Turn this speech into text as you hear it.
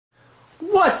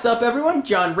What's up everyone,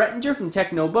 John Rettinger from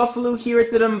Techno Buffalo here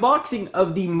at the unboxing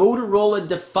of the Motorola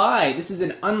Defy. This is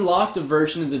an unlocked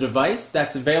version of the device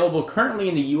that's available currently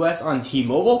in the US on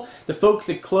T-Mobile. The folks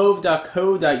at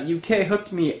clove.co.uk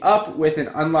hooked me up with an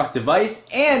unlocked device,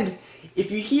 and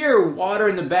if you hear water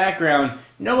in the background,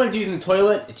 no one's using the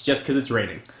toilet, it's just because it's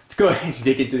raining. Let's go ahead and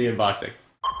dig into the unboxing.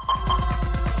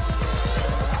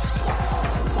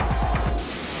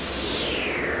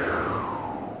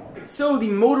 So the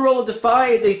Motorola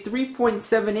Defy is a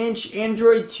 3.7-inch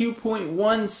Android 2.1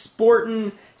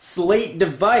 Sportin' Slate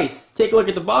device. Take a look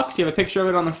at the box. You have a picture of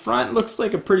it on the front. Looks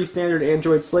like a pretty standard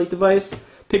Android Slate device.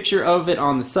 Picture of it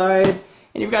on the side.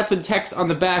 And you've got some text on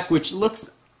the back, which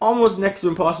looks almost next to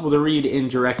impossible to read in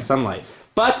direct sunlight.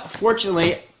 But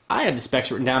fortunately, I had the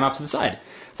specs written down off to the side.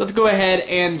 So let's go ahead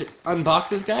and unbox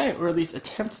this guy, or at least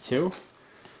attempt to.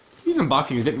 These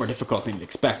unboxing is a bit more difficult than you'd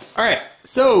expect. Alright,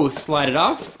 so slide it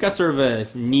off. We've got sort of a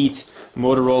neat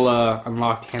Motorola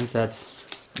unlocked handset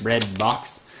red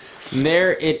box. And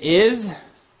there it is.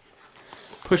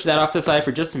 Push that off to the side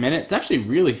for just a minute. It's actually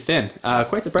really thin.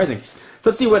 Quite surprising.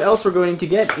 So let's see what else we're going to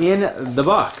get in the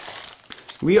box.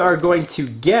 We are going to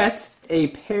get a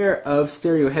pair of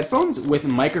stereo headphones with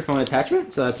microphone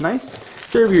attachment, so that's nice.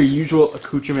 Sort of your usual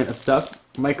accoutrement of stuff.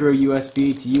 Micro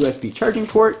USB to USB charging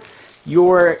port.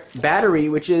 Your battery,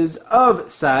 which is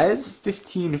of size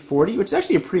 1540, which is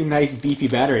actually a pretty nice beefy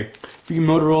battery. For you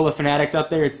Motorola fanatics out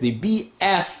there, it's the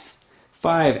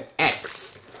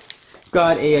BF5X.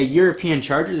 Got a European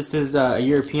charger. This is a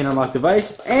European unlocked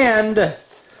device, and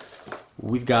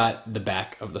we've got the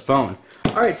back of the phone.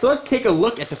 Alright, so let's take a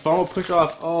look at the phone. We'll push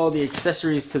off all the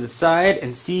accessories to the side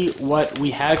and see what we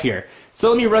have here. So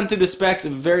let me run through the specs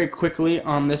very quickly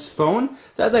on this phone.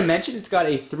 So as I mentioned, it's got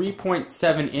a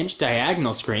 3.7-inch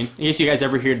diagonal screen. In case you guys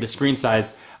ever hear the screen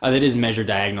size, that is measured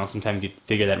diagonal. Sometimes you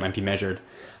figure that it might be measured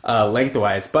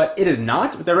lengthwise, but it is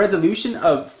not, with a resolution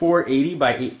of 480 by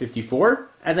 854.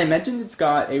 As I mentioned, it's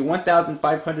got a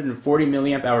 1,540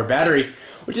 milliamp hour battery,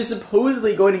 which is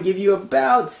supposedly going to give you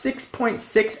about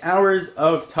 6.6 hours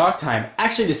of talk time.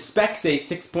 Actually, the specs say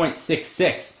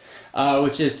 6.66.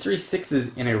 Which is 3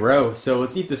 6s in a row, so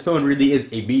let's see if this phone really is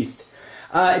a beast.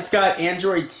 It's got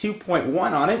Android 2.1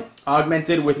 on it,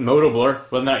 augmented with Moto Blur.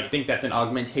 Whether or not you think that's an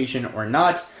augmentation or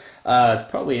not, it's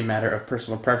probably a matter of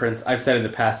personal preference. I've said in the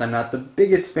past I'm not the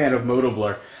biggest fan of Moto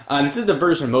Blur. This is the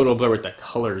version of Moto Blur with the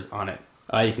colors on it.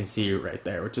 You can see right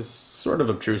there, which is sort of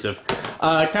obtrusive.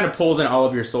 It kind of pulls in all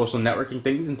of your social networking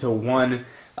things into one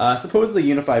supposedly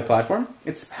unified platform.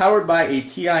 It's powered by a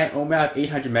TI OMAP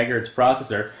 800 MHz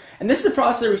processor. And this is a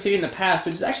processor we've seen in the past,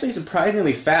 which is actually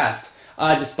surprisingly fast,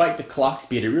 despite the clock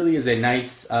speed. It really is a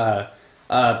nice power-sucking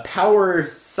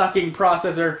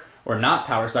processor, or not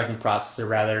power-sucking processor,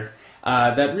 rather,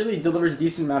 that really delivers a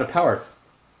decent amount of power.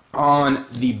 On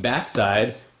the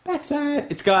backside,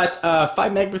 it's got a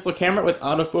 5-megapixel camera with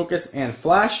autofocus and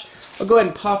flash. I'll go ahead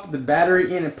and pop the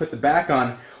battery in and put the back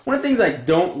on. One of the things I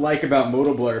don't like about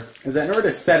Moto Blur is that in order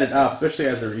to set it up, especially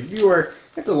as a reviewer,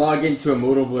 you have to log into a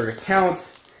Moto Blur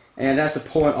account, and it has to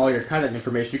pull in all your contact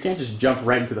information. You can't just jump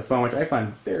right into the phone, which I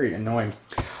find very annoying.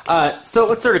 So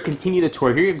let's sort of continue the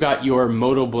tour here. You've got your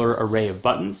Moto Blur array of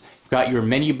buttons. You've got your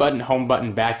menu button, home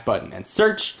button, back button, and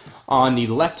search. On the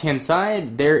left-hand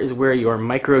side, there is where your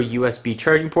micro USB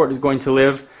charging port is going to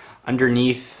live,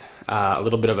 underneath a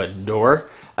little bit of a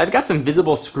door. I've got some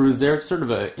visible screws there. It's sort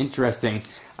of an interesting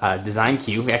design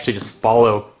cue. We actually just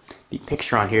follow the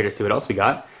picture on here to see what else we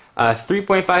got.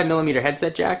 3.5mm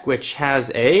headset jack, which has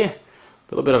a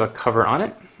little bit of a cover on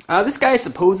it. This guy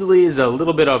supposedly is a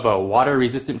little bit of a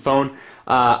water-resistant phone.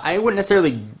 I wouldn't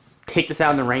necessarily take this out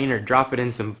in the rain or drop it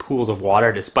in some pools of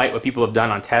water, despite what people have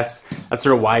done on tests. That's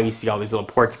sort of why we see all these little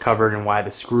ports covered and why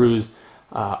the screws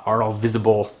are all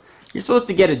visible. You're supposed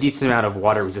to get a decent amount of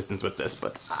water resistance with this,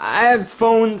 but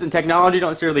phones and technology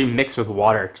don't necessarily mix with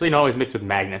water. Actually, don't always mix with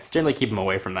magnets. Generally keep them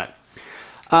away from that.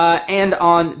 And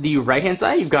on the right-hand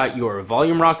side, you've got your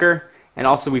volume rocker, and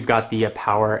also we've got the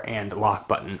power and lock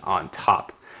button on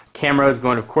top. Camera is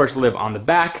going to, of course, live on the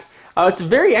back. It's a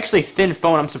very actually thin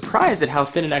phone. I'm surprised at how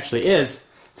thin it actually is.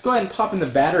 Let's go ahead and pop in the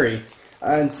battery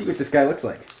and see what this guy looks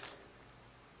like.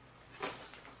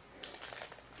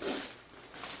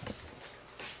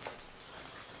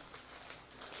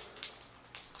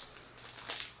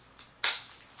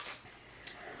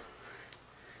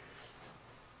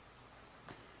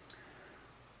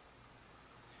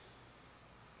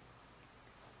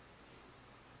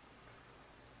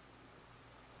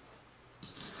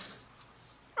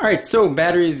 Alright, so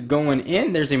battery's going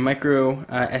in. There's a micro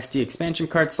SD expansion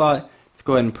card slot. Let's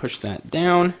go ahead and push that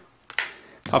down.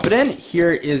 Pop it in.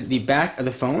 Here is the back of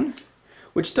the phone.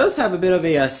 which does have a bit of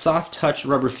a soft touch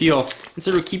rubber feel, and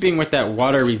sort of keeping with that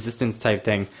water resistance type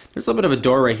thing. There's a little bit of a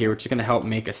door right here, which is going to help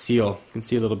make a seal. You can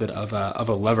see a little bit of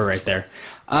a lever right there.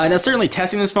 Now, certainly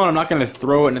testing this phone, I'm not going to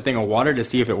throw it in a thing of water to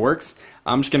see if it works.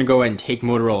 I'm just going to go ahead and take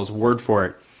Motorola's word for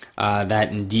it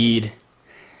that indeed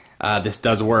this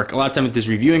does work. A lot of time with these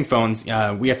reviewing phones,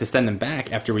 we have to send them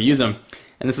back after we use them,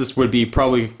 and would be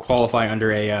probably qualify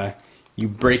under a you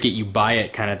break it, you buy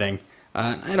it kind of thing.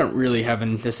 I don't really have a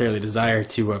necessarily desire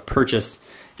to purchase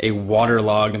a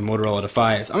waterlogged Motorola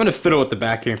Defy. So I'm going to fiddle with the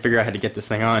back here and figure out how to get this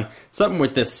thing on. Something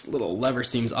with this little lever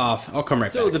seems off. I'll come right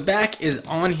back. So the back is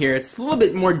on here. It's a little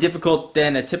bit more difficult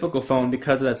than a typical phone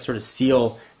because of that sort of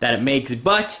seal that it makes,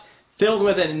 but filled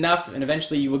with it enough and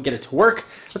eventually you will get it to work.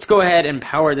 Let's go ahead and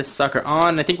power this sucker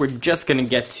on. I think we're just going to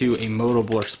get to a Moto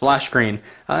Blur splash screen.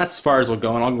 That's as far as we'll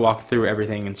go, and I'll walk through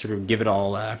everything and sort of give it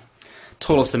all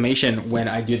total summation when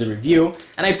I do the review.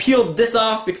 And I peeled this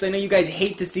off because I know you guys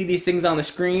hate to see these things on the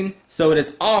screen, so it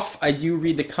is off. I do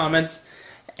read the comments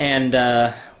and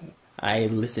I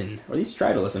listen, or at least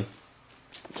try to listen.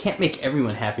 Can't make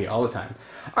everyone happy all the time.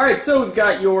 Alright, so we've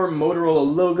got your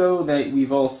Motorola logo that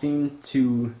we've all seemed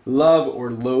to love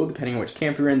or loathe, depending on which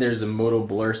camp you're in. There's a Moto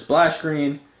Blur splash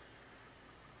screen.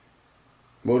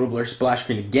 Moto Blur splash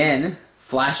screen again.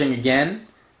 Flashing again.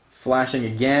 Flashing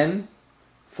again.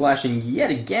 Flashing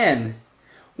yet again.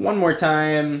 One more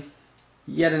time.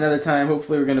 Yet another time.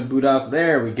 Hopefully we're going to boot up.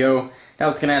 There we go. Now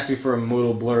it's going to ask me for a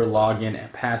Moto Blur login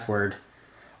and password.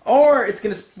 Or it's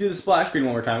going to do the splash screen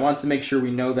one more time. It wants to make sure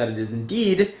we know that it is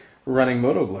indeed running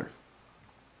Moto Blur.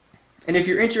 And if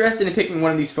you're interested in picking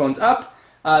one of these phones up,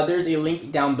 there's a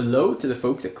link down below to the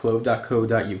folks at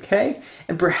clove.co.uk.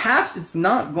 And perhaps it's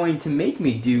not going to make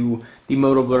me do the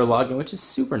Moto Blur login, which is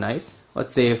super nice.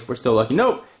 Let's see if we're so lucky.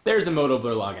 Nope, there's a Moto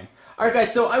Blur login. Alright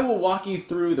guys, so I will walk you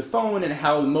through the phone and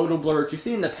how the Moto Blur, which you've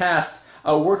seen in the past,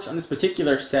 works on this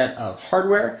particular set of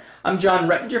hardware. I'm John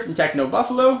Rettinger from Techno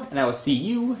Buffalo, and I will see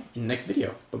you in the next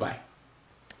video. Bye-bye.